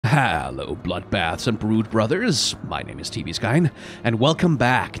Hello, Bloodbaths and Brood Brothers. My name is TVSkyne, and welcome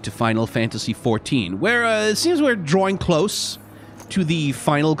back to Final Fantasy XIV, where it seems we're drawing close to the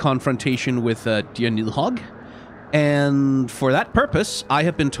final confrontation with dear Nidhogg. And for that purpose, I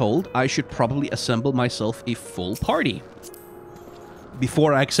have been told I should probably assemble myself a full party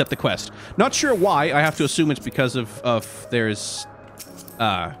before I accept the quest. Not sure why. I have to assume it's because of there's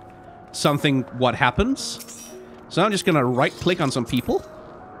something what happens. So I'm just gonna right-click on some people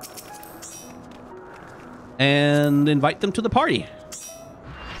and invite them to the party.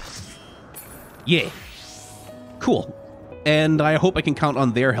 Yeah. Cool. And I hope I can count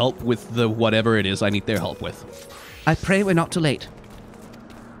on their help with the whatever it is I need their help with. I pray we're not too late.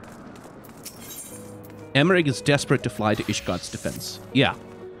 Emmerich is desperate to fly to Ishgard's defense. Yeah.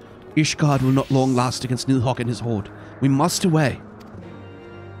 Ishgard will not long last against Nidhogg and his horde. We must away.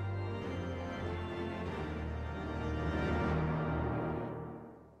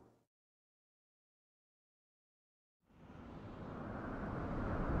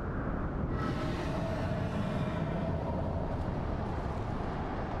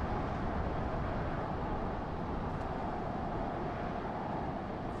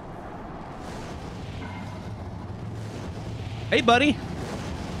 Hey, buddy.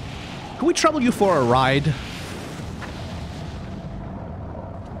 Can we trouble you for a ride?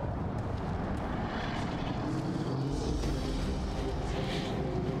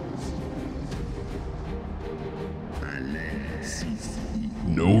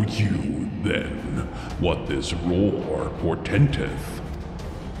 Know you, then, what this roar portenteth?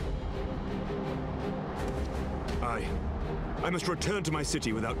 Aye. I must return to my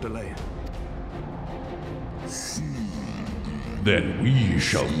city without delay. Then we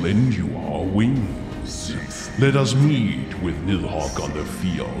shall lend you our wings. Let us meet with Nidhogg on the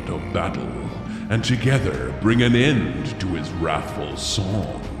field of battle, and together bring an end to his wrathful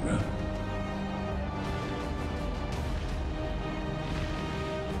song.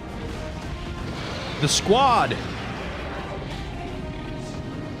 The squad!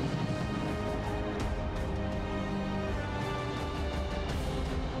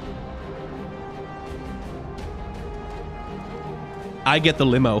 I get the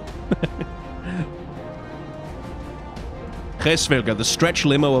limo. Heavensward, the stretch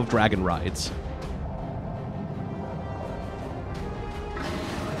limo of dragon rides.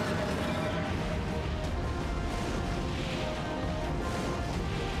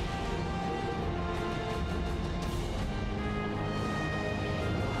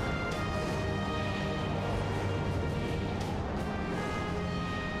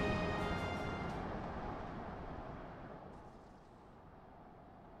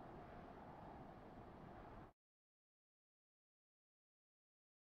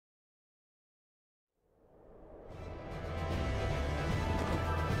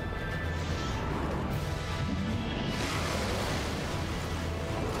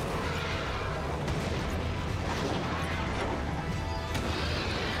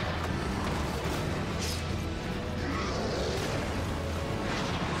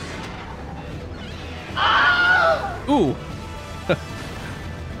 Ooh.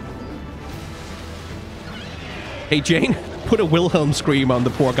 Hey, Jane, put a Wilhelm scream on the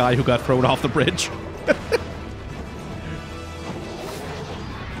poor guy who got thrown off the bridge.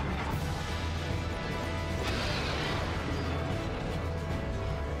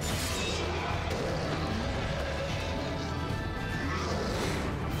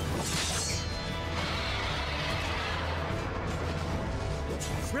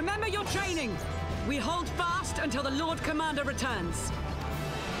 Remember your training! We hold fast until the Lord Commander returns.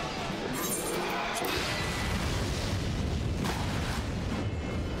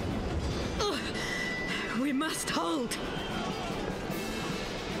 Ugh. We must hold.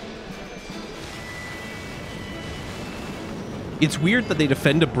 It's weird that they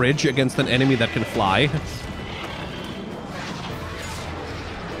defend a bridge against an enemy that can fly.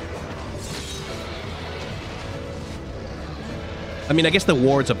 I mean, I guess the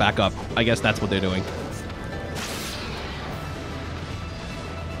ward's a backup. I guess that's what they're doing.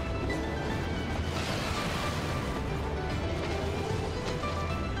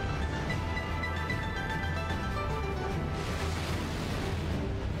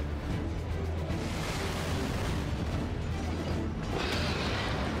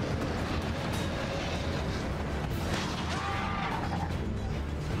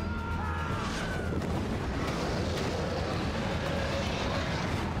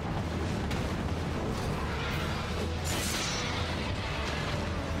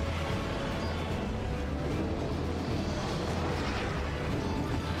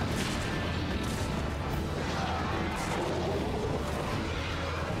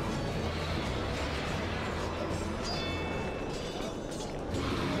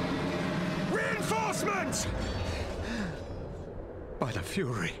 dragons! By the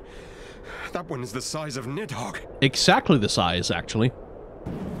Fury, that one is the size of Nidhogg. Exactly the size, actually.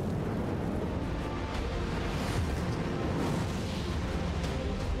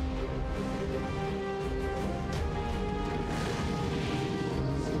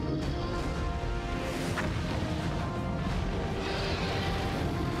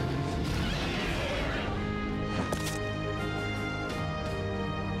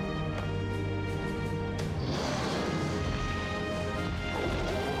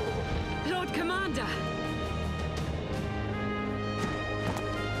 Lord Commander!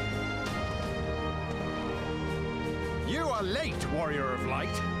 You are late, Warrior of Light.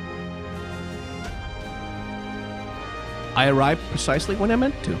 I arrived precisely when I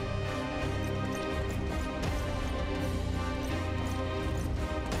meant to.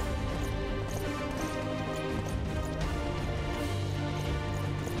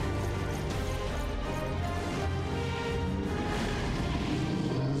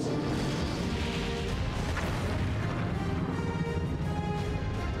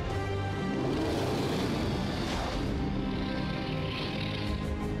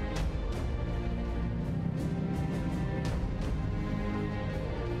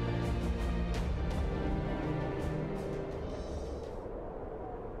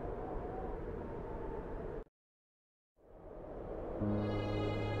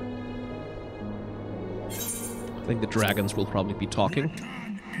 I think the dragons will probably be talking.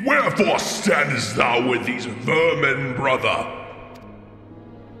 Wherefore standest thou with these vermin, brother?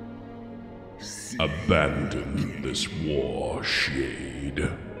 Abandon this war, shade.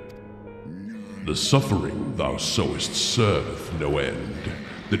 The suffering thou sowest serveth no end.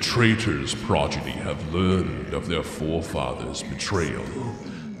 The traitor's progeny have learned of their forefathers' betrayal,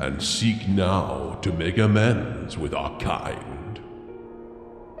 and seek now to make amends with our kind.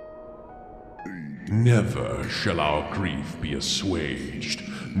 Never shall our grief be assuaged,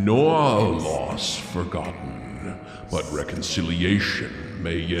 nor our loss forgotten, but reconciliation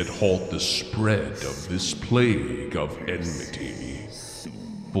may yet halt the spread of this plague of enmity.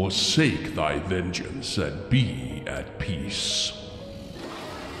 Forsake thy vengeance and be at peace.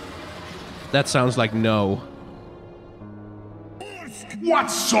 That sounds like no.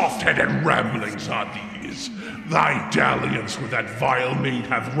 What soft-headed ramblings are these? Thy dalliance with that vile maid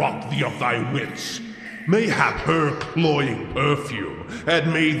hath robbed thee of thy wits. Mayhap her cloying perfume had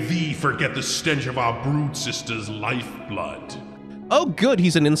made thee forget the stench of our brood sister's lifeblood. Oh good,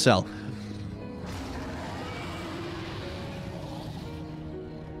 he's an incel.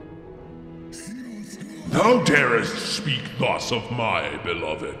 Thou darest speak thus of my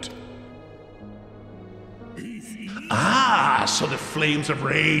beloved. Ah, so the flames of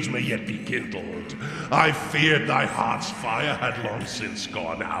rage may yet be kindled. I feared thy heart's fire had long since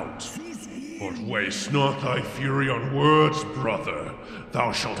gone out. But waste not thy fury on words, brother.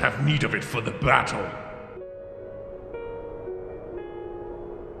 Thou shalt have need of it for the battle.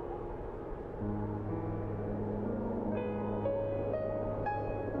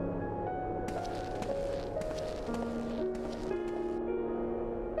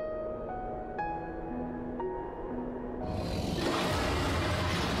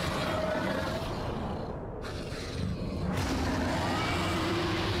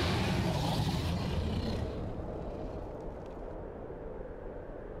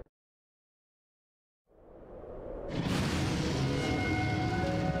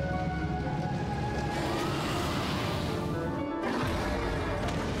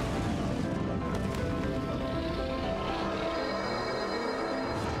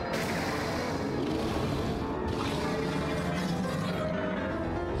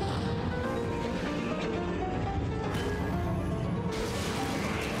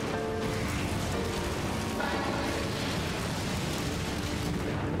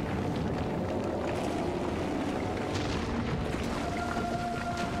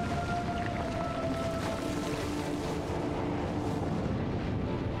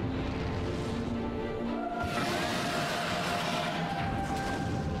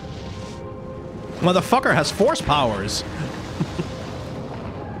 Motherfucker has force powers.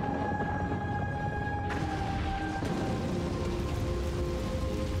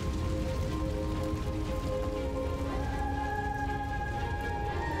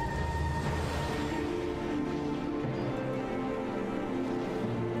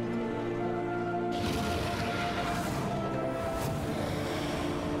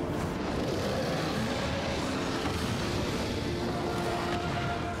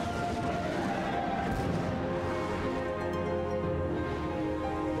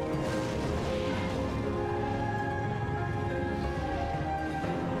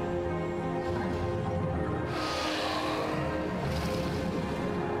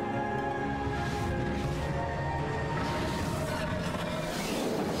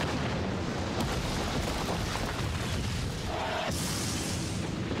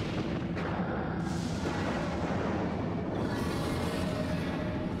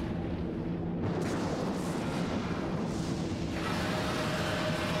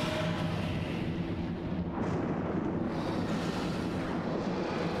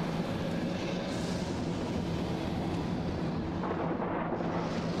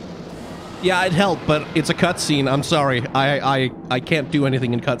 Yeah, it'd help, but it's a cutscene. I'm sorry. I can't do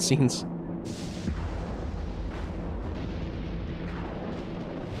anything in cutscenes.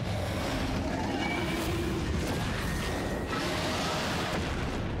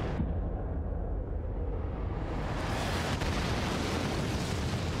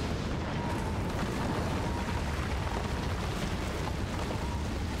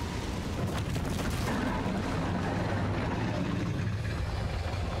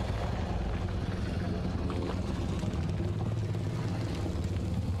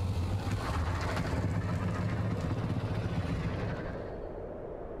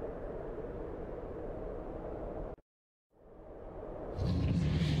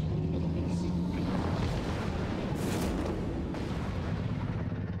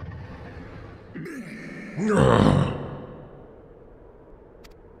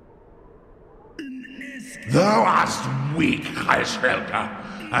 Thou art weak,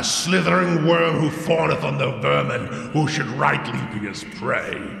 Helga, a slithering worm who fawneth on the vermin who should rightly be his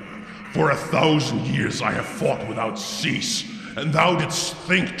prey. For 1,000 years I have fought without cease, and thou didst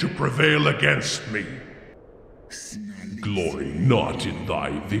think to prevail against me. Glory not in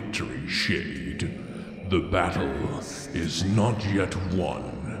thy victory, Shade. The battle is not yet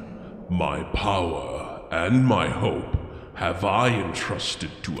won. My power and my hope have I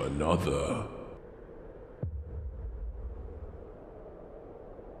entrusted to another.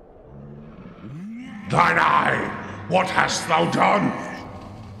 Thine eye, what hast thou done?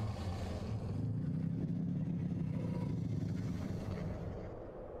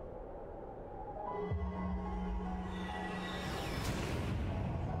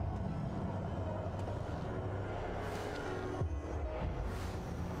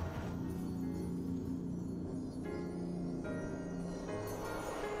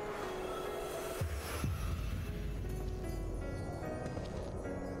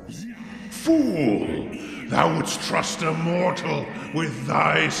 Fool! Thou wouldst trust a mortal with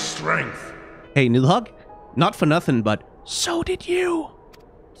thy strength. Hey, Nidhogg, not for nothing, but so did you.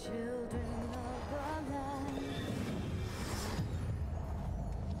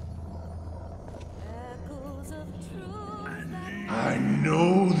 I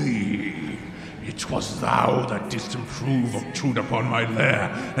know thee. It was thou that didst improve obtrude upon my lair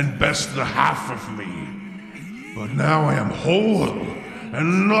and best the half of me. But now I am whole,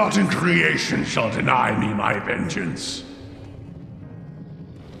 and naught in creation shall deny me my vengeance.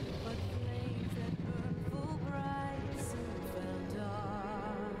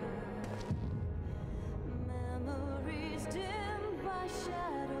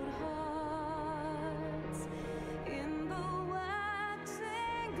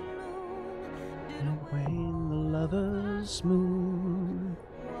 When the lovers moon,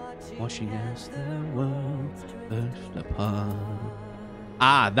 watching as the world burst apart.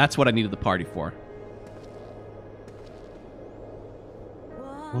 Ah, that's what I needed the party for.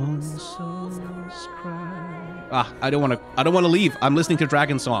 One soul's cry. Ah, I don't want to leave. I'm listening to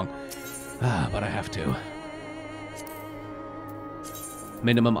Dragon Song. Ah, but I have to.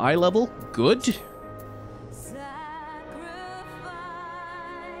 Minimum eye level, good.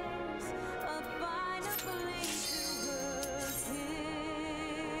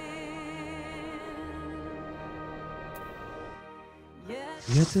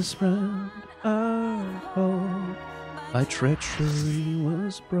 Yet this brand of hope by treachery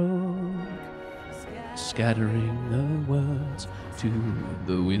was broke, scattering the words to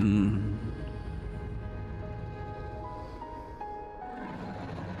the wind.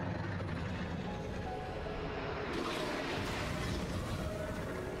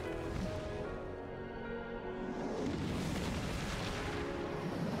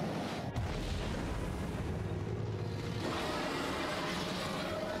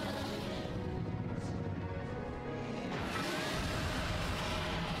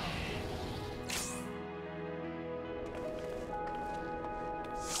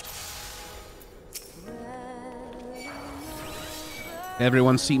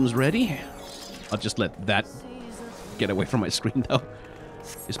 Everyone seems ready. I'll just let that get away from my screen, though.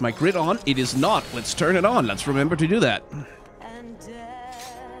 Is my grid on? It is not. Let's turn it on. Let's remember to do that.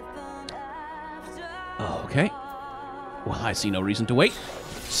 Okay. Well, I see no reason to wait.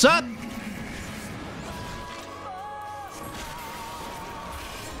 Sup?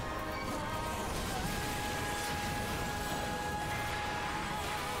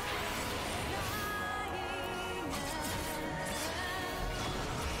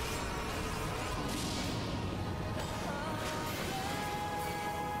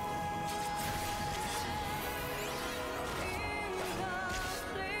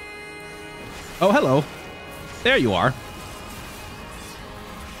 Oh, hello. There you are.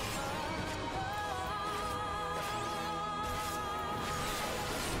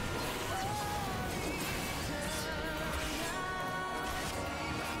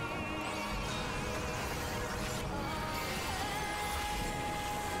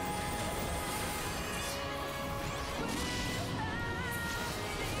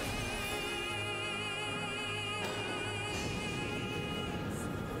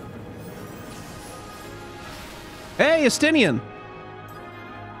 Hey, Estinian!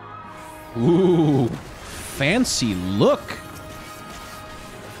 Ooh, fancy look.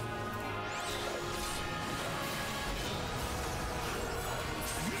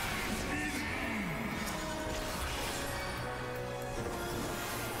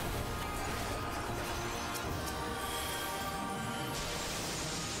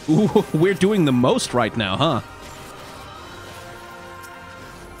 Ooh, we're doing the most right now, huh?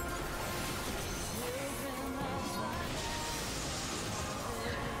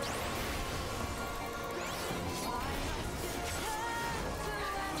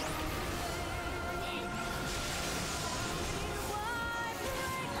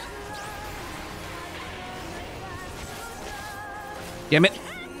 Damn it.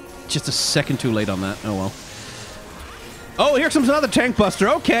 Just a second too late on that. Oh, well. Oh, here comes another tank buster.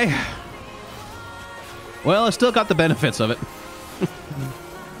 Okay. Well, I still got the benefits of it.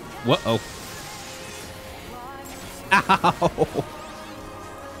 Whoa. Ow.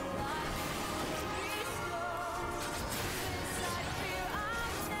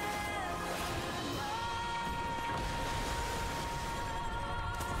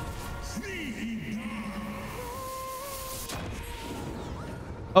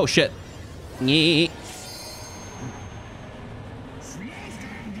 Oh, shit. Nyeh.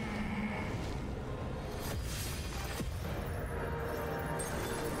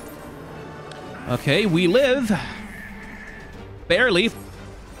 Okay, we live. Barely.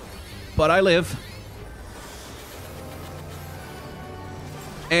 But I live.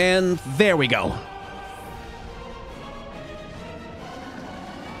 And there we go.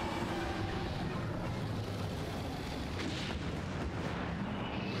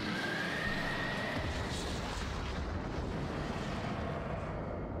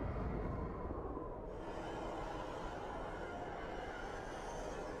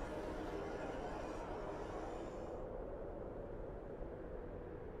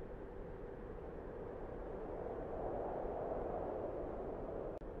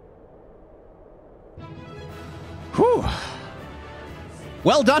 Whew.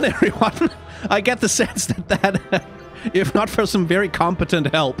 Well done, everyone. I get the sense that if not for some very competent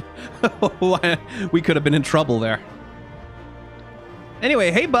help, we could have been in trouble there.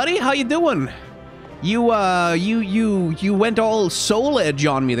 Anyway, hey buddy, how you doing? You went all soul edge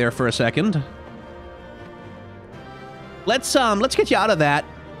on me there for a second. Let's get you out of that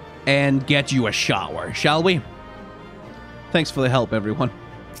and get you a shower, shall we? Thanks for the help, everyone.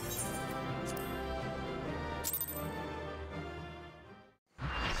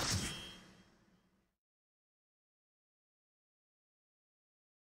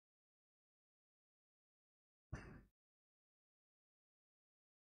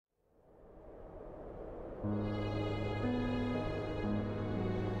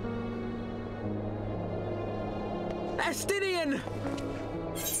 Estinian!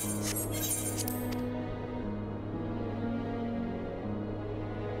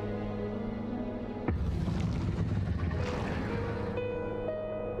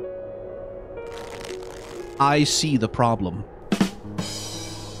 I see the problem.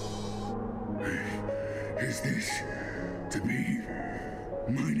 Is this to be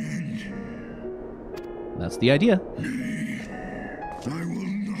mine end? That's the idea. Nay, I will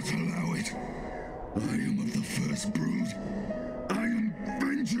not allow it. I am of the first brood. I am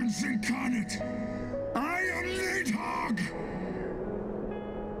vengeance incarnate. I am Nidhogg.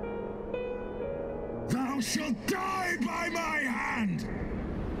 Thou shalt die by my hand.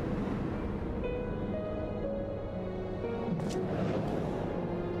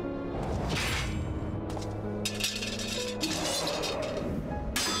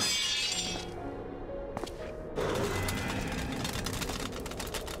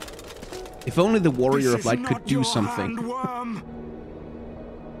 If only the Warrior of Light could do something. Handworm.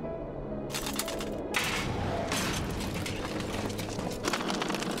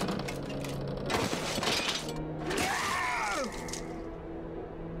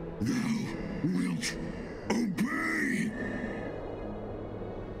 Thou wilt obey.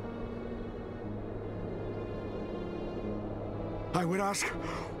 I would ask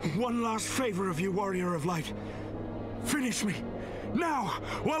one last favor of you, Warrior of Light. Finish me, now,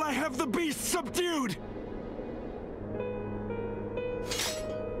 while I have the beast subdued!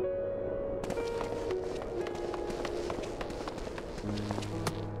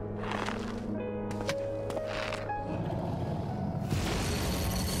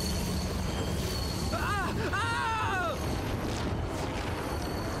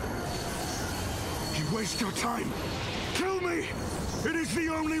 You waste your time. Kill me! It is the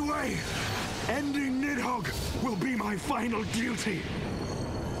only way! Ending Nidhogg will be my final duty!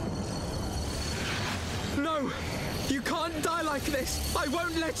 No! You can't die like this! I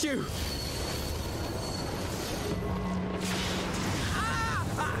won't let you!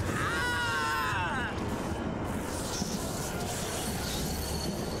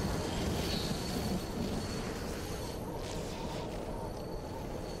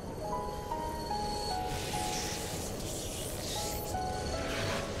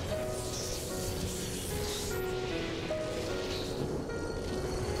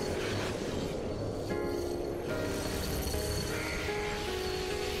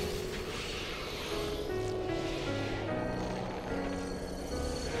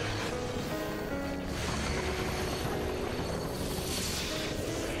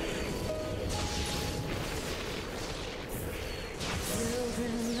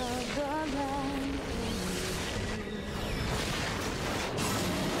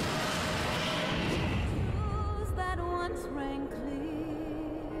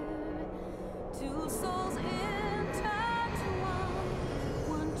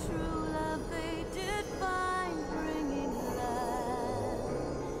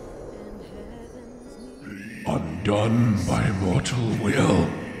 Undone by mortal will.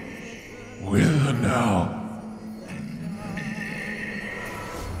 Whither now?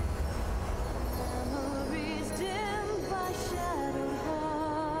 Memories dimmed by shadowed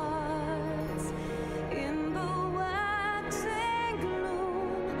hearts. In the waxing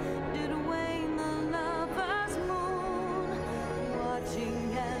gloom did wane the lover's moon,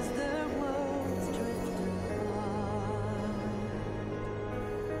 watching as their worlds drift apart.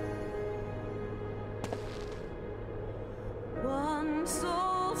 One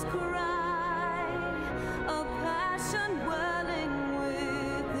soul's cry, a passion welling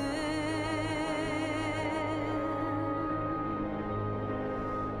within.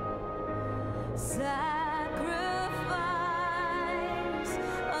 Sacrifice,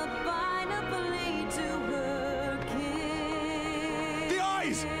 a final plea to her king. The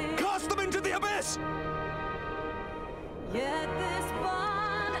eyes! Cast them into the abyss! Yet this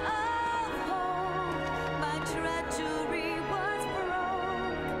bond of hope, by treachery was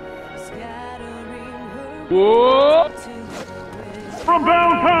broke, scattering her to the wind. From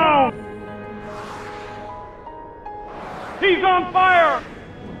downtown! He's on fire!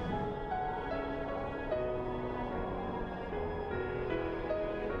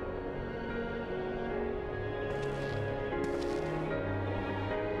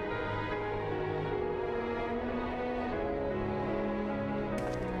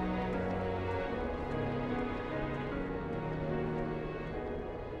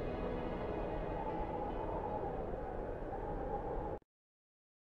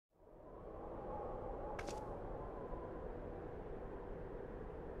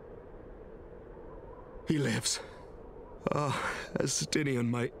 He lives. Ah, Estinian,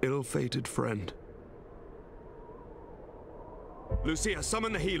 my ill-fated friend. Lucia,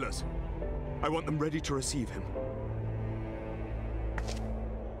 summon the healers. I want them ready to receive him.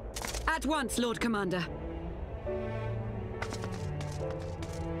 At once, Lord Commander.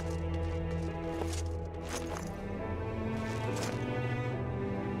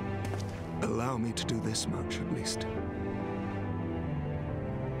 Allow me to do this much, at least.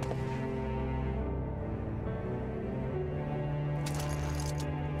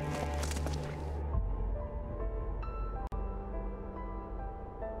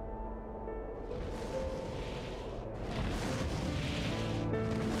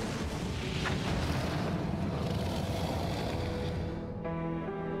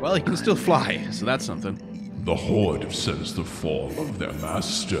 Well, he can still fly, so that's something. The Horde have sensed the fall of their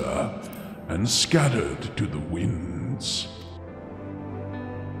master and scattered to the winds.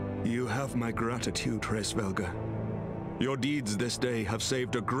 You have my gratitude, Hraesvelga. Your deeds this day have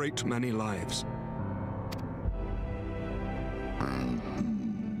saved a great many lives.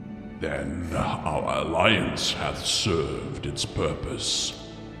 Then our alliance hath served its purpose.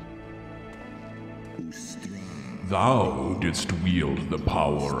 Thou didst wield the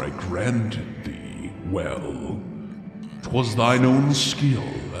power I granted thee well. 'Twas thine own skill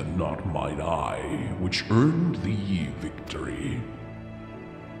and not mine eye which earned thee victory.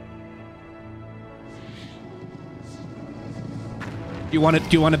 Do you want it?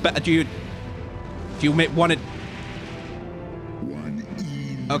 Do you want it? Do you want it?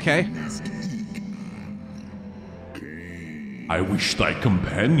 Okay. I wish thy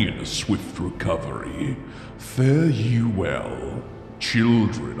companion a swift recovery. Fare ye well,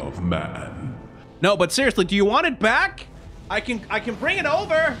 children of man. No, but seriously, do you want it back? I can bring it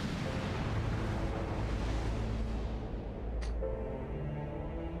over.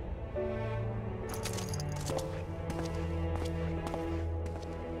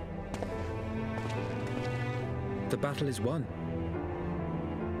 The battle is won.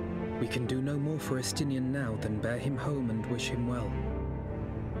 We can do no more for Estinian now than bear him home and wish him well,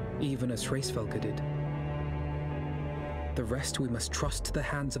 even as Hraesvelgr did. The rest we must trust to the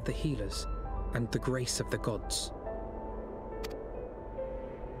hands of the healers and the grace of the gods.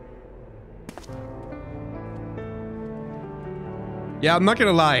 Yeah, I'm not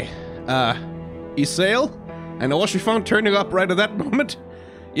gonna lie. Isael and Oshifon turning up right at that moment?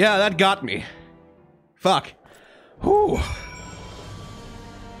 Yeah, that got me. Fuck. Whew.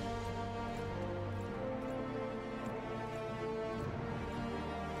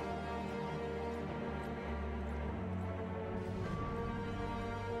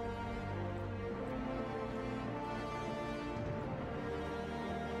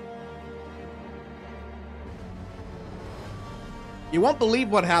 You won't believe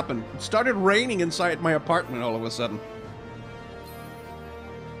what happened. It started raining inside my apartment all of a sudden.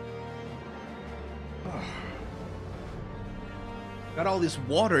 Got all this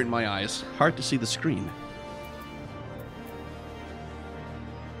water in my eyes. Hard to see the screen.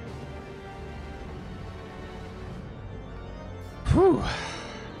 Whew.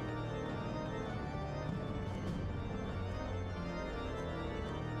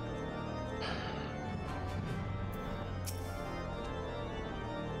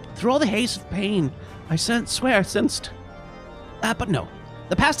 Through all the haze of pain, I swear I sensed... but no.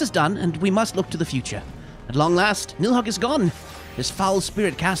 The past is done, and we must look to the future. At long last, Nilhogg is gone. His foul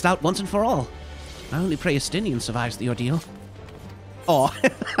spirit cast out once and for all. I only pray Estinian survives the ordeal. Aw.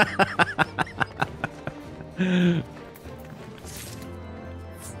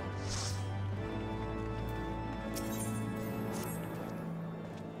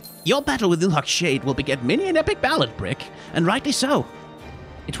 Your battle with Nilhogg's Shade will beget many an epic ballad, Brick, and rightly so.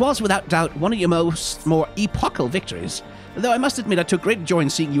 It was, without doubt, one of your more epochal victories, though I must admit I took great joy in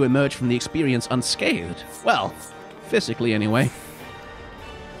seeing you emerge from the experience unscathed. Well, physically anyway.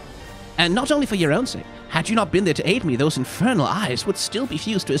 And not only for your own sake. Had you not been there to aid me, those infernal eyes would still be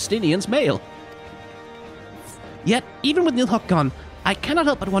fused to Estinian's mail. Yet, even with Nilhogg gone, I cannot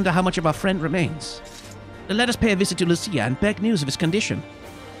help but wonder how much of our friend remains. Let us pay a visit to Lucia and beg news of his condition.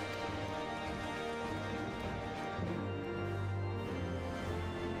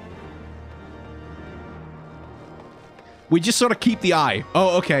 We just sort of keep the eye.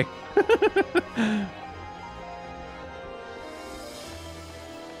 Oh, okay.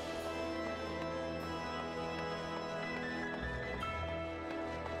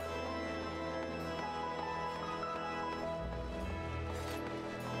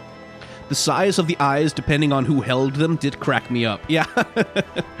 The size of the eyes, depending on who held them, did crack me up. Yeah.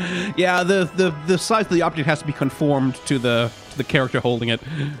 Yeah, the size of the object has to be conformed to the character holding it.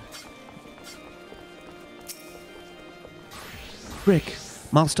 Brick,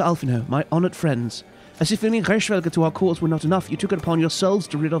 Master Alfino, my honored friends, as if winning Hraesvelgr to our cause were not enough, you took it upon yourselves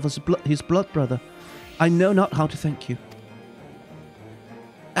to rid of his blood brother. I know not how to thank you.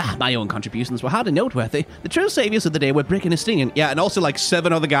 My own contributions were hardly noteworthy. The true saviors of the day were Brick and Estinian. Yeah, and also like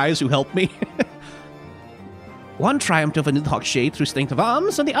 7 other guys who helped me. One triumphed over Nilhogg's Shade through strength of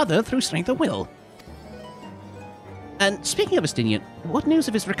arms, and the other through strength of will. And speaking of Estinian, what news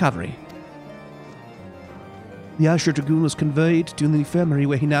of his recovery? The Asher Dragoon was conveyed to the infirmary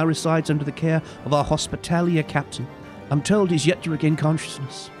where he now resides under the care of our Hospitalia captain. I'm told he's yet to regain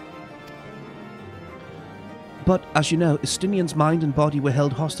consciousness. But, as you know, Estinian's mind and body were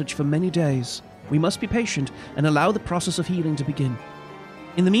held hostage for many days. We must be patient and allow the process of healing to begin.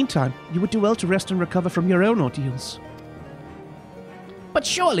 In the meantime, you would do well to rest and recover from your own ordeals. But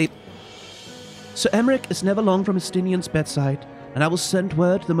surely... Sir Emmerich is never long from Estinian's bedside, and I will send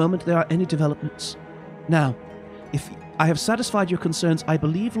word the moment there are any developments. Now, if I have satisfied your concerns, I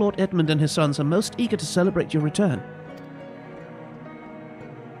believe Lord Edmund and his sons are most eager to celebrate your return.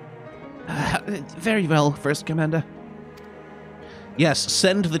 Very well, First Commander. Yes,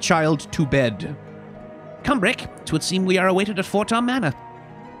 send the child to bed. Come, Brick. 'Twould seem we are awaited at Fort Tom Manor.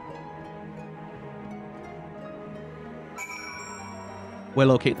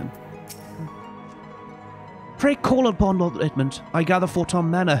 Well, okay then. Pray call upon Lord Edmund. I gather Fort Tom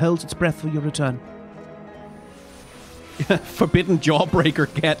Manor holds its breath for your return. Forbidden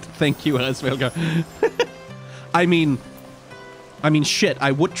jawbreaker get. Thank you, Heavensward. I mean, shit,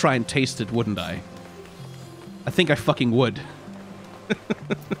 I would try and taste it, wouldn't I? I think I fucking would.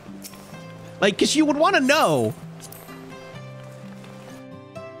 Like, because you would want to know.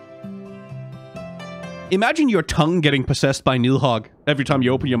 Imagine your tongue getting possessed by Nilhogg. Every time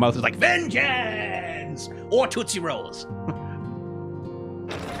you open your mouth, it's like, vengeance! Or Tootsie Rolls.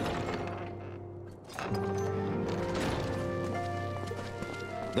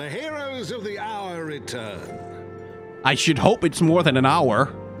 The heroes of the hour return. I should hope it's more than an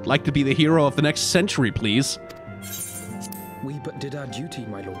hour. I'd like to be the hero of the next century, please. We but did our duty,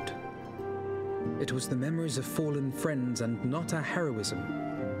 my lord. It was the memories of fallen friends and not our heroism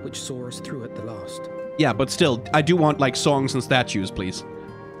which saw us through at the last. Yeah, but still, I do want, like, songs and statues, please.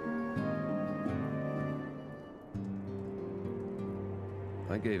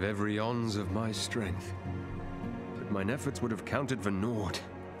 I gave every ounce of my strength, but mine efforts would have counted for naught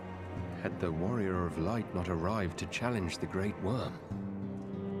had the Warrior of Light not arrived to challenge the Great Worm.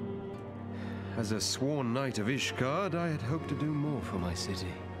 As a sworn knight of Ishgard, I had hoped to do more for my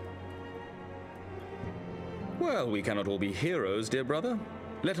city. Well, we cannot all be heroes, dear brother.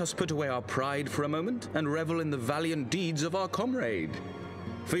 Let us put away our pride for a moment and revel in the valiant deeds of our comrade.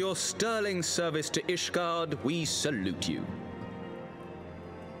 For your sterling service to Ishgard, we salute you.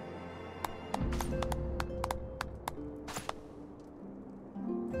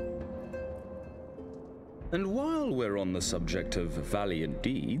 And while we're on the subject of valiant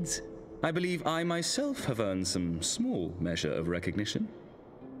deeds, I believe I myself have earned some small measure of recognition.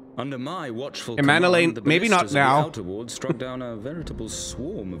 Under my watchful command, the maybe not ballistas now. of the Outer Ward struck down a veritable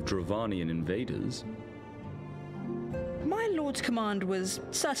swarm of Dravanian invaders. My lord's command was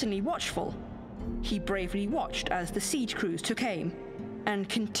certainly watchful. He bravely watched as the siege crews took aim, and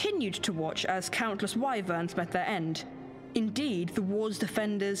continued to watch as countless wyverns met their end. Indeed, the ward's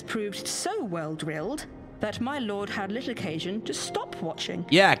defenders proved so well drilled that my lord had little occasion to stop watching.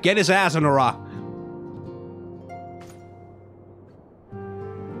 Yeah, get his ass on a rock.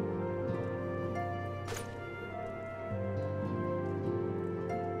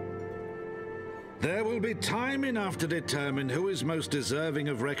 There will be time enough to determine who is most deserving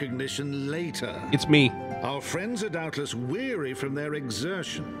of recognition later. It's me. Our friends are doubtless weary from their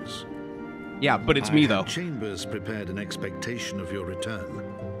exertions. Yeah, but it's me, though. Chambers prepared in expectation of your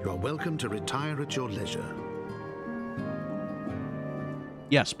return. You are welcome to retire at your leisure.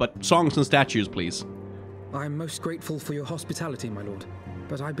 Yes, but songs and statues, please. I am most grateful for your hospitality, my lord,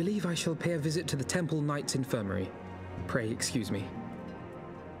 but I believe I shall pay a visit to the Temple Knight's Infirmary. Pray excuse me.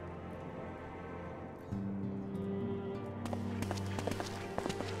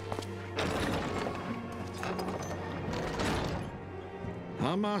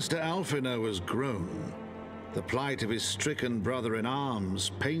 Our master Alphino has grown. The plight of his stricken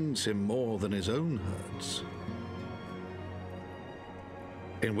brother-in-arms pains him more than his own hurts.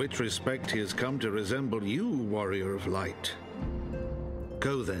 In which respect he has come to resemble you, Warrior of Light.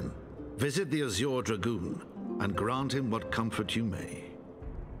 Go then, visit the Azure Dragoon, and grant him what comfort you may.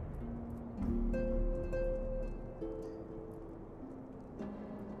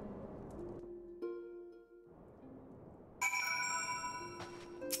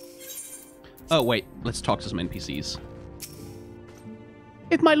 Oh, wait. Let's talk to some NPCs.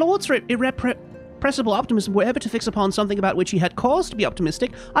 If my lord's irrepressible optimism were ever to fix upon something about which he had cause to be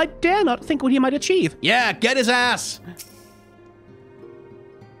optimistic, I dare not think what he might achieve. Yeah, get his ass!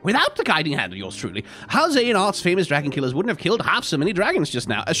 Without the guiding hand of yours truly, how Xehanart's famous dragon killers wouldn't have killed half so many dragons just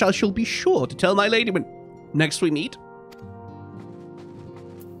now, as I shall be sure to tell my lady when next we meet.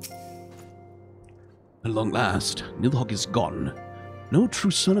 At long last, Nidhogg is gone. No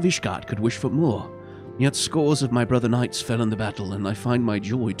true son of Ishgard could wish for more. Yet scores of my brother knights fell in the battle, and I find my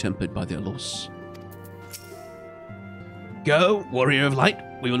joy tempered by their loss. Go, Warrior of Light.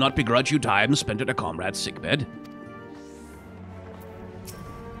 We will not begrudge you time spent at a comrade's sickbed.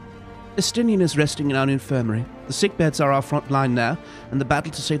 Estinian is resting in our infirmary. The sickbeds are our front line now, and the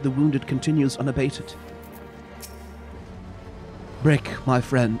battle to save the wounded continues unabated. Brick, my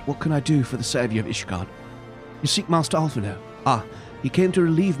friend, what can I do for the savior of Ishgard? You seek Master Alphino. Ah, he came to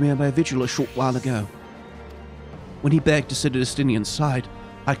relieve me of my vigil a short while ago. When he begged to sit at Estinian's side,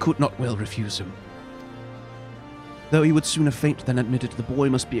 I could not well refuse him. Though he would sooner faint than admitted, the boy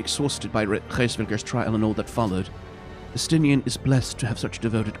must be exhausted by Hreisvelger's trial and all that followed. Estinian is blessed to have such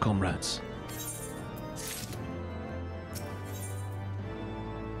devoted comrades.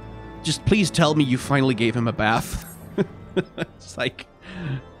 Just please tell me you finally gave him a bath. It's like...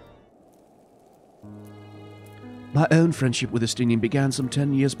 My own friendship with Estinian began some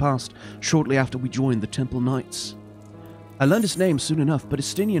 10 years past, shortly after we joined the Temple Knights. I learned his name soon enough, but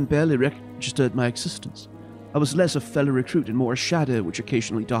Estinian barely registered my existence. I was less a fellow recruit and more a shadow which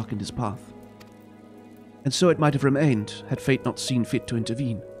occasionally darkened his path. And so it might have remained, had fate not seen fit to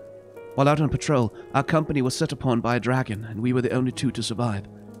intervene. While out on patrol, our company was set upon by a dragon, and we were the only two to survive.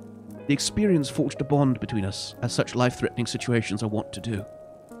 The experience forged a bond between us, as such life-threatening situations are wont to do.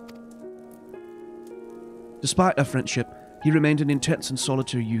 Despite our friendship, he remained an intense and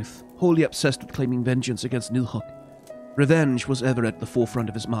solitary youth, wholly obsessed with claiming vengeance against Nidhogg. Revenge was ever at the forefront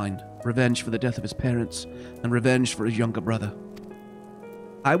of his mind. Revenge for the death of his parents, and revenge for his younger brother.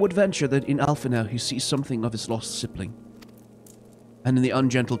 I would venture that in Alphinaud he sees something of his lost sibling. And in the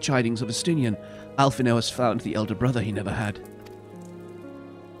ungentle chidings of Estinian, Alphinaud has found the elder brother he never had.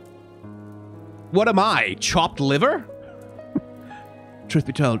 What am I, chopped liver? Truth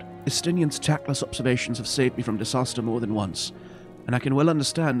be told, Estinian's tactless observations have saved me from disaster more than once, and I can well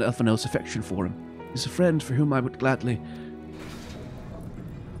understand Alphinaud's affection for him. He's a friend for whom I would gladly...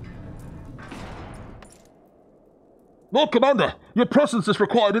 Lord Commander, your presence is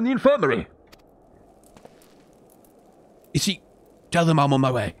required in the infirmary. Is he... Tell them I'm on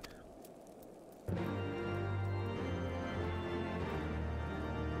my way.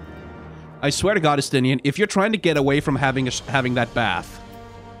 I swear to God, Estinian, if you're trying to get away from having that bath...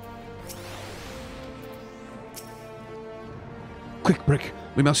 Quick, Brick.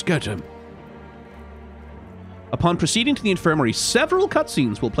 We must go to him. Upon proceeding to the infirmary, several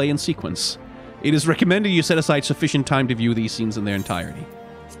cutscenes will play in sequence. It is recommended you set aside sufficient time to view these scenes in their entirety.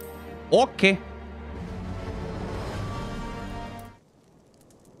 Okay.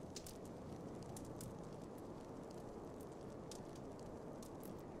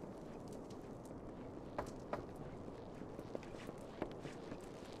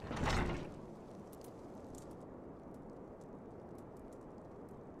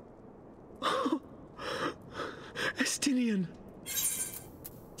 Estinian!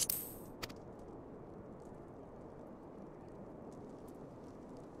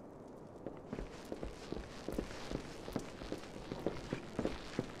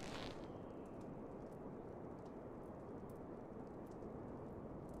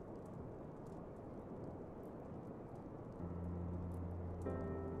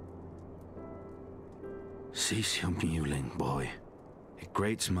 Cease your mewling, boy. It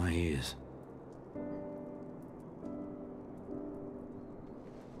grates my ears.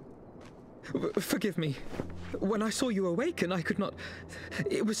 Forgive me. When I saw you awaken, I could not...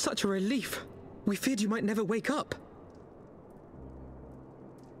 It was such a relief. We feared you might never wake up.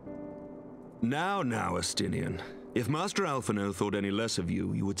 Now, Estinian. If Master Alphinaud thought any less of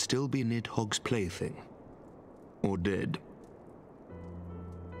you, you would still be Nidhogg's plaything. Or dead.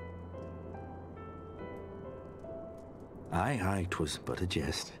 Aye, 'twas but a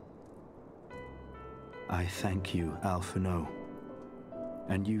jest. I thank you, Alphinaud.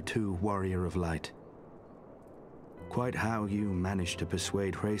 And you too, Warrior of Light. Quite how you managed to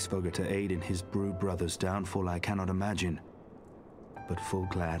persuade Hraesvelgr to aid in his brood brother's downfall I cannot imagine. But full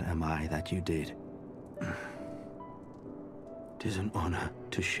glad am I that you did. 'Tis an honor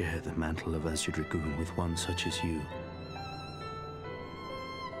to share the mantle of Azure Dragoon with one such as you.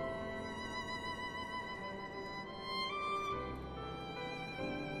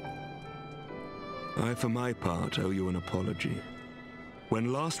 I, for my part, owe you an apology.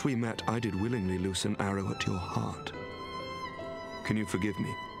 When last we met, I did willingly loose an arrow at your heart. Can you forgive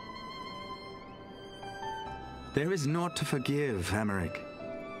me? There is naught to forgive, Hameric.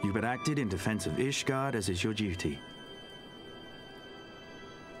 You but acted in defense of Ishgard as is your duty.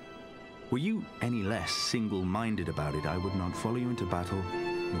 Were you any less single-minded about it, I would not follow you into battle,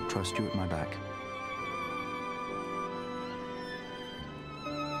 nor trust you at my back.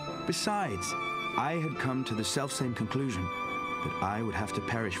 Besides, I had come to the selfsame conclusion, that I would have to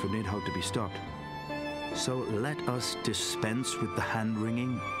perish for Nidhogg to be stopped. So let us dispense with the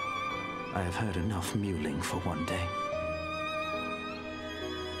hand-wringing. I have heard enough mewling for one day.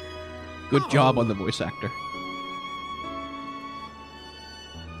 Good job on the voice actor.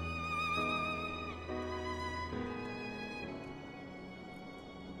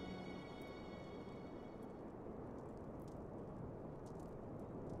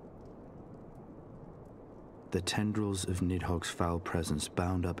 The tendrils of Nidhogg's foul presence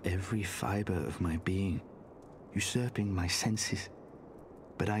bound up every fiber of my being, usurping my senses,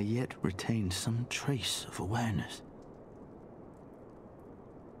 but I yet retained some trace of awareness.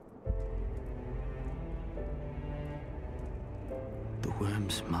 The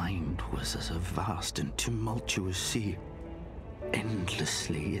worm's mind was as a vast and tumultuous sea.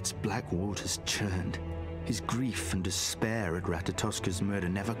 Endlessly its black waters churned, his grief and despair at Ratatoska's murder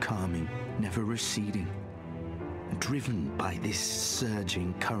never calming, never receding. Driven by this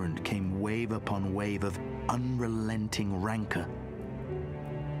surging current came wave upon wave of unrelenting rancor.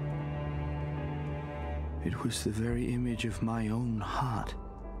 It was the very image of my own heart.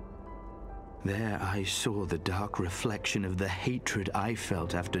 There I saw the dark reflection of the hatred I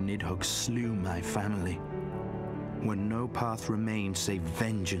felt after Nidhogg slew my family, when no path remained save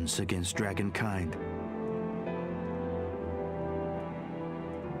vengeance against dragonkind.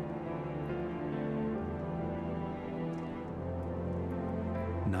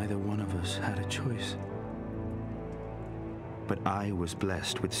 neither one of us had a choice. But I was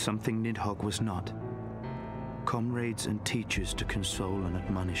blessed with something Nidhogg was not. Comrades and teachers to console and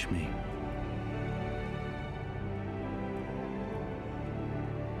admonish me.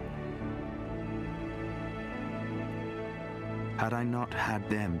 Had I not had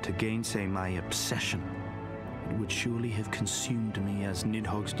them to gainsay my obsession, it would surely have consumed me as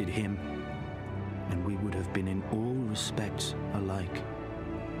Nidhogg's did him, and we would have been in all respects alike.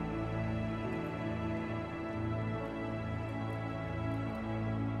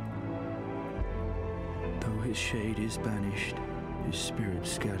 Though his shade is banished, his spirit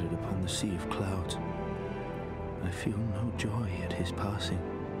scattered upon the sea of clouds, I feel no joy at his passing.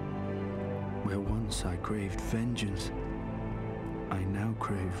 Where once I craved vengeance, I now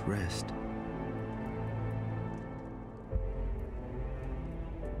crave rest.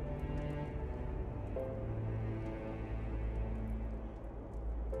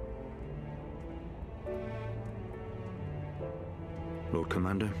 Lord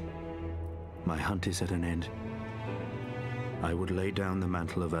Commander, my hunt is at an end. I would lay down the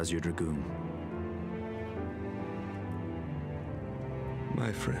mantle of Azure Dragoon.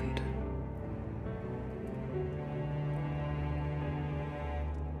 My friend.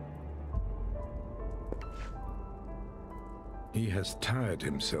 He has tired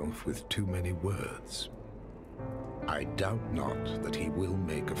himself with too many words. I doubt not that he will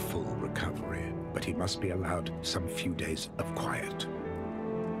make a full recovery, but he must be allowed some few days of quiet.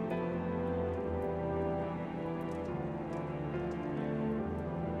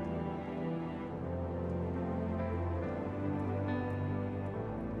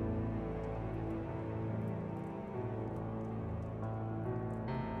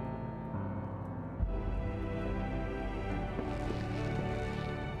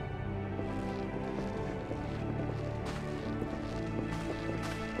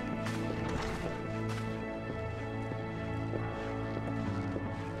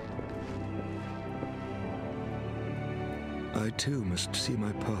 I too must see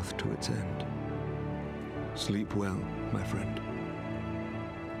my path to its end. Sleep well, my friend.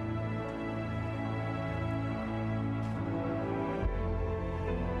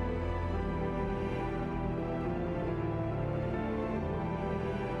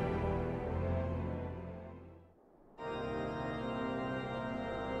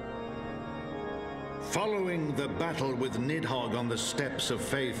 Following the battle with Nidhogg on the Steps of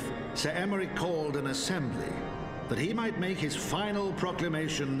Faith, Sir Emeric called an assembly that he might make his final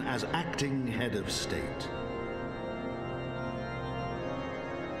proclamation as acting head of state.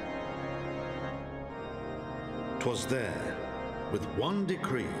 "'Twas there, with one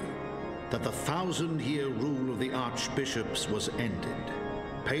decree, that the 1,000-year rule of the archbishops was ended,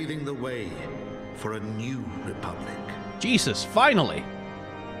 paving the way for a new republic. Jesus, finally!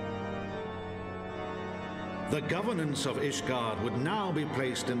 The governance of Ishgard would now be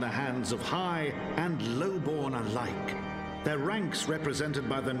placed in the hands of high and lowborn alike, their ranks represented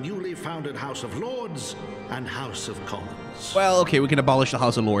by the newly founded House of Lords and House of Commons. Well, okay, we can abolish the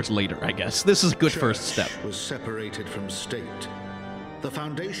House of Lords later, I guess. This is a good first step. Was separated from state. The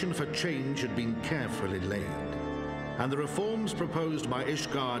foundation for change had been carefully laid, and the reforms proposed by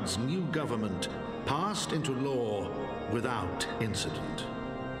Ishgard's new government passed into law without incident.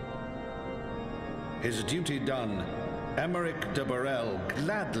 His duty done, Emeric de Burrell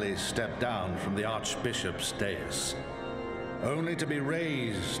gladly stepped down from the Archbishop's dais, only to be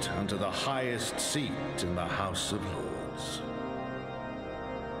raised unto the highest seat in the House of Lords.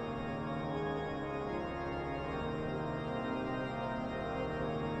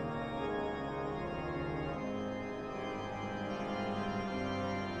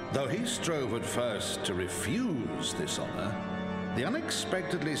 Though he strove at first to refuse this honor, the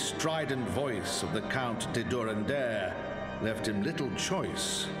unexpectedly strident voice of the Count de Durandare left him little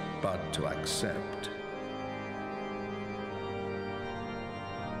choice but to accept.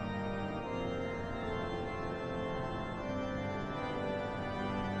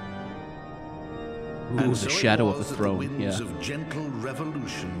 Ooh, And the so shadow it of was the that throne, winds yeah. of gentle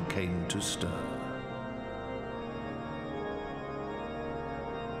revolution came to stir.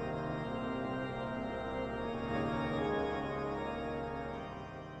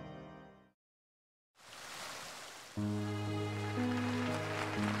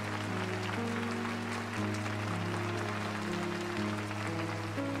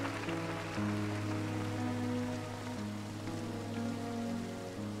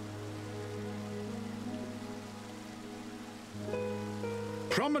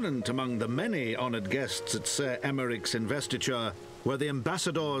 Prominent among the many honored guests at Sir Emeric's investiture were the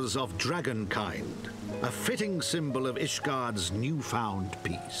ambassadors of dragonkind, a fitting symbol of Ishgard's newfound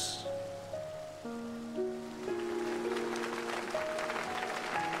peace.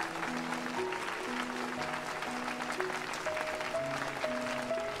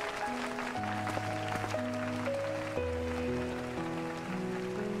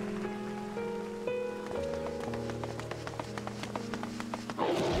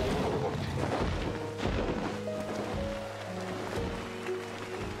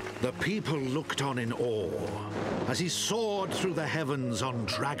 The people looked on in awe as he soared through the heavens on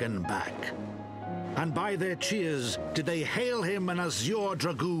dragonback. And by their cheers did they hail him an azure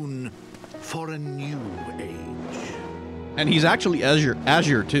dragoon for a new age. And he's actually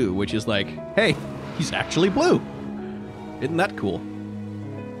azure too, which is like, hey, he's actually blue. Isn't that cool?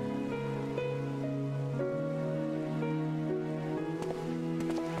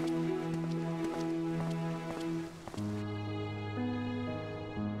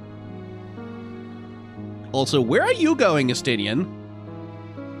 Also, where are you going, Estinian?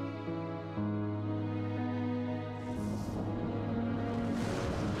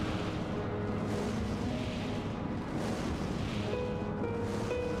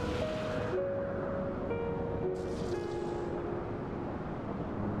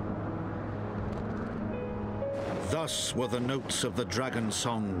 Thus were the notes of the dragon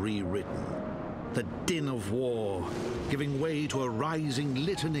song rewritten. The din of war, giving way to a rising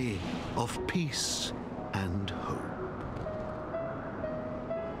litany of peace and hope.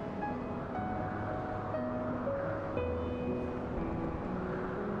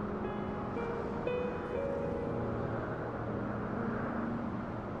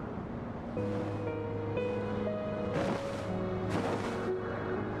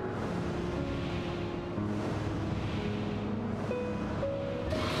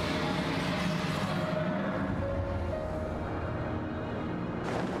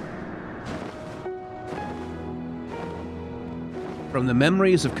 From the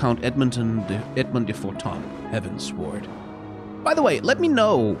memories of Count Edmund de Forton, Heavensward. By the way, let me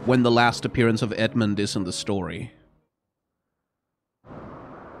know when the last appearance of Edmund is in the story.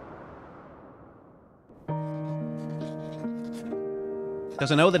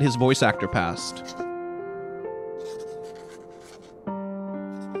 Because I know that his voice actor passed.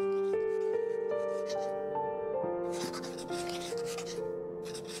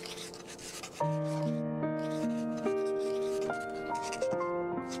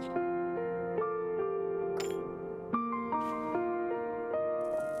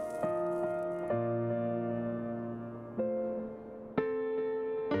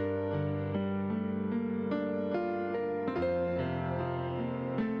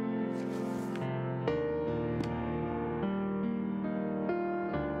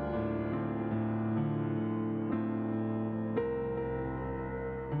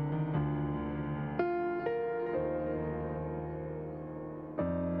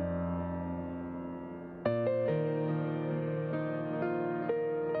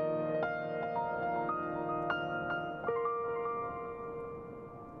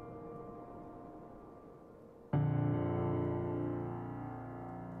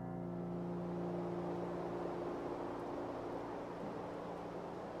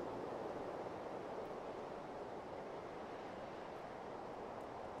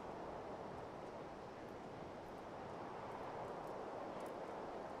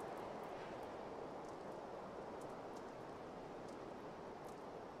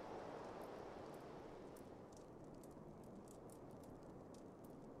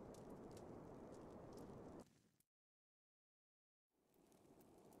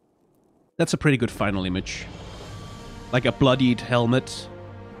 That's a pretty good final image. Like a bloodied helmet.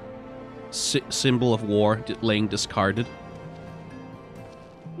 Symbol of war laying discarded.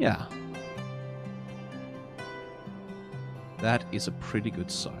 Yeah. That is a pretty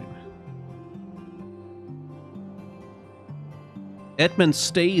good sign. Edmund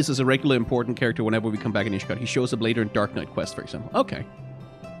stays as a regular important character whenever we come back in Ishgard. He shows up later in Dark Knight Quest, for example. Okay.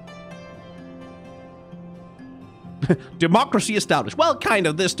 Democracy established. Well, kind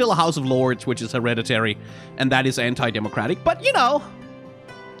of. There's still a House of Lords, which is hereditary, and that is anti-democratic. But, you know.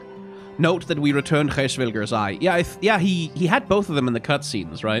 Note that we returned Hreisvilger's eye. Yeah, he had both of them in the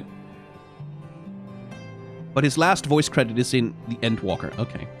cutscenes, right? But his last voice credit is in the Endwalker.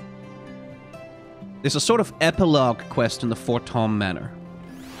 Okay. There's a sort of epilogue quest in the Fort Tom Manor.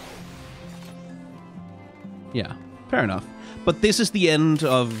 Yeah, fair enough. But this is the end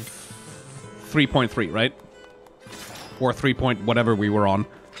of 3.3, right? Or 3 point whatever we were on.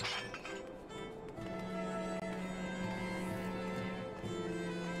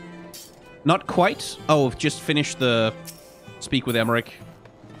 Not quite. Oh, just finished the Speak with Emmerich.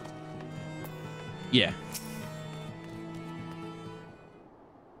 Yeah.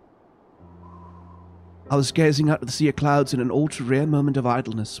 I was gazing out at the sea of clouds in an ultra-rare moment of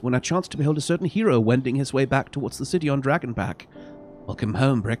idleness when I chanced to behold a certain hero wending his way back towards the city on Dragonback. Welcome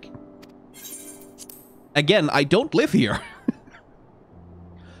home, Brick. Again, I don't live here.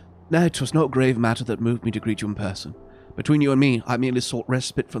 No, 'twas no grave matter that moved me to greet you in person. Between you and me, I merely sought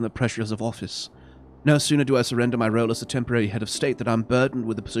respite from the pressures of office. No sooner do I surrender my role as a temporary head of state than I'm burdened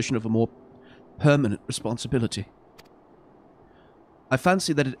with the position of a more permanent responsibility. I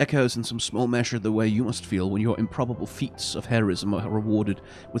fancy that it echoes in some small measure the way you must feel when your improbable feats of heroism are rewarded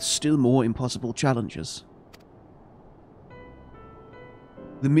with still more impossible challenges.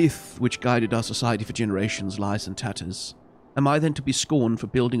 The myth which guided our society for generations lies in tatters. Am I then to be scorned for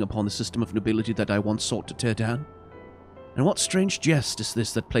building upon the system of nobility that I once sought to tear down? And what strange jest is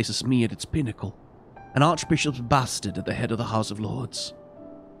this that places me at its pinnacle? An archbishop's bastard at the head of the House of Lords.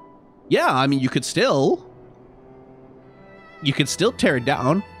 Yeah, I mean, you could still tear it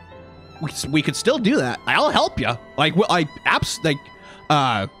down. We could still do that. I'll help you.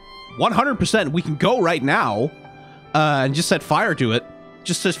 100%. We can go right now, and just set fire to it.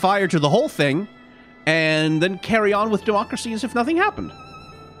 Just set fire to the whole thing, and then carry on with democracy as if nothing happened.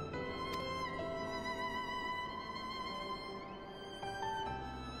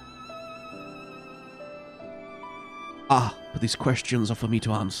 But these questions are for me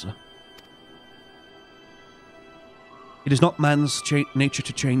to answer. It is not man's nature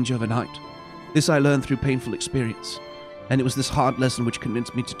to change overnight. This I learned through painful experience, and it was this hard lesson which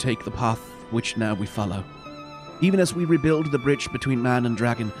convinced me to take the path which now we follow. Even as we rebuild the bridge between man and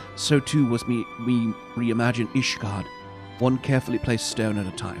dragon, so too was we reimagine Ishgard, one carefully placed stone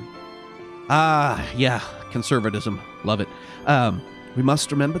at a time. Yeah, conservatism. Love it. We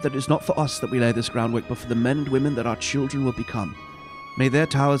must remember that it is not for us that we lay this groundwork, but for the men and women that our children will become. May their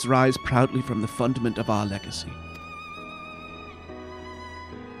towers rise proudly from the fundament of our legacy.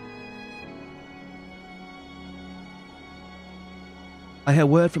 I hear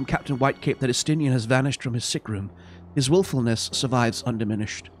word from Captain Whitecape that Estinian has vanished from his sick room. His willfulness survives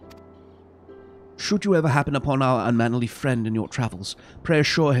undiminished. Should you ever happen upon our unmanly friend in your travels, pray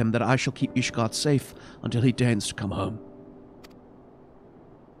assure him that I shall keep Ishgard safe until he deigns to come home.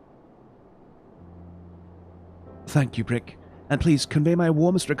 Thank you, Brick, and please convey my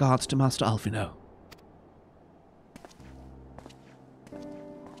warmest regards to Master Alfino.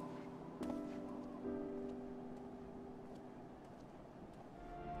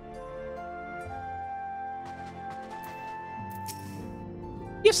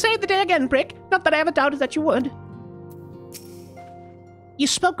 You saved the day again, Brick. Not that I ever doubted that you would. You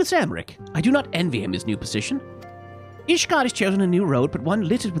spoke with Samric. I do not envy him his new position. Ishgard has chosen a new road, but one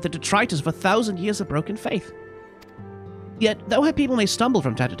littered with the detritus of 1,000 years of broken faith. Yet, though her people may stumble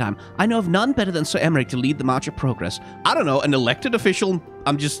from time to time, I know of none better than Sir Emmerich to lead the march of progress. I don't know, an elected official,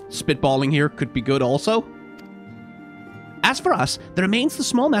 I'm just spitballing here, could be good also. As for us, there remains the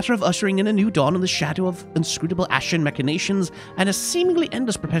small matter of ushering in a new dawn in the shadow of inscrutable ashen machinations and a seemingly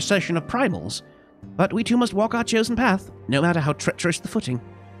endless procession of primals. But we too must walk our chosen path, no matter how treacherous the footing.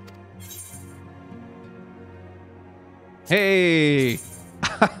 Hey!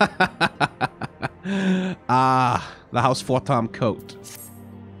 The House Fortham coat.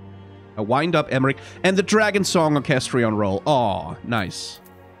 A wind-up Emmerich, and the Dragon Song Orchestra on roll. Aw, nice.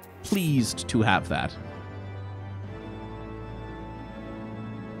 Pleased to have that.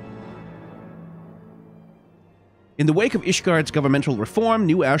 In the wake of Ishgard's governmental reform,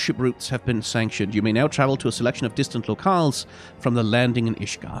 new airship routes have been sanctioned. You may now travel to a selection of distant locales from the landing in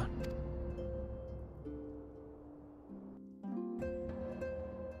Ishgard.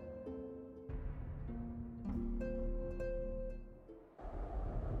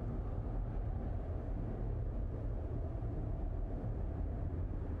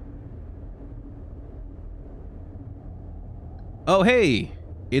 Oh, hey!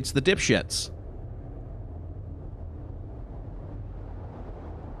 It's the dipshits.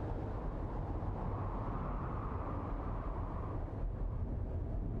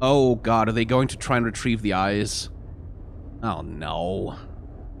 Oh god, are they going to try and retrieve the eyes? Oh no.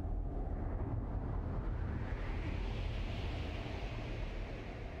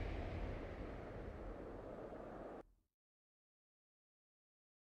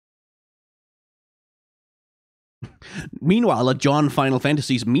 Meanwhile, a John Final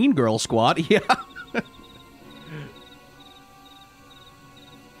Fantasy's Mean Girl squad, yeah.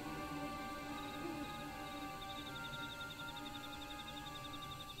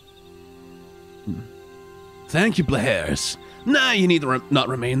 Thank you, Blairs. Nah, you need not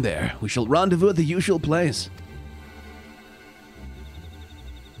remain there. We shall rendezvous at the usual place.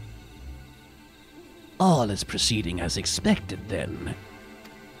 All is proceeding as expected, then.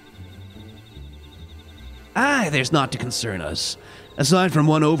 Aye, there's naught to concern us, aside from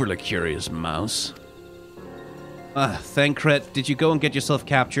one overly curious mouse. Thancred, did you go and get yourself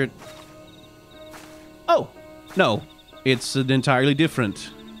captured? Oh, no. It's an entirely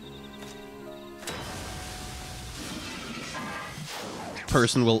different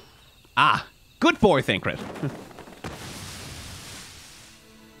person will... Ah, good boy, Thancred.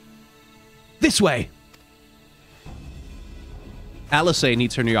 This way! Alice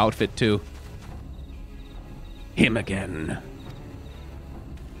needs her new outfit, too. Him again.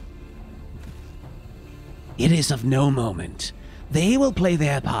 It is of no moment. They will play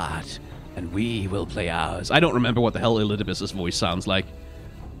their part, and we will play ours. I don't remember what the hell Elidibus's voice sounds like.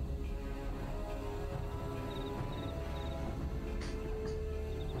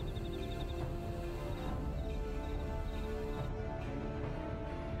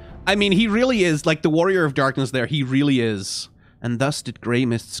 I mean, he really is, like the Warrior of Darkness there, he really is. And thus did grey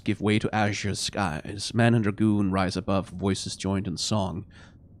mists give way to azure skies. Man and dragoon rise above, voices joined in song.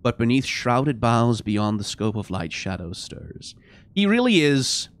 But beneath shrouded boughs beyond the scope of light, shadow stirs. He really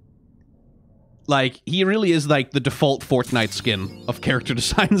is like the default Fortnite skin of character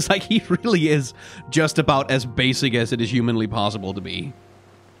designs. Like, he really is just about as basic as it is humanly possible to be.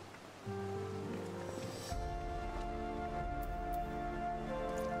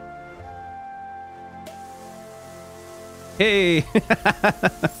 Hey!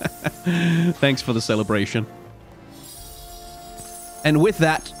 Thanks for the celebration. And with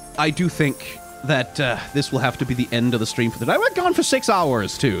that, I do think that this will have to be the end of the stream for today. We're gone for 6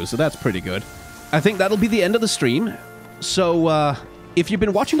 hours, too, so that's pretty good. I think that'll be the end of the stream. So, if you've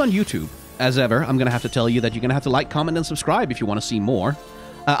been watching on YouTube, as ever, I'm going to have to tell you that you're going to have to like, comment, and subscribe if you want to see more.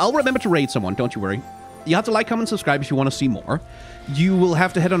 I'll remember to raid someone, don't you worry. You have to like, comment, subscribe if you want to see more. You will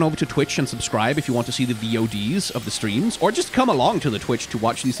have to head on over to Twitch and subscribe if you want to see the VODs of the streams, or just come along to the Twitch to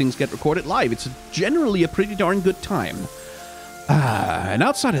watch these things get recorded live. It's generally a pretty darn good time. And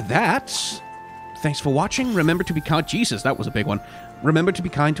outside of that, thanks for watching. Remember to be kind. Jesus, that was a big one. Remember to be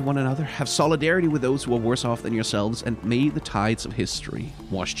kind to one another. Have solidarity with those who are worse off than yourselves, and may the tides of history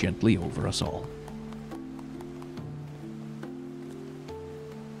wash gently over us all.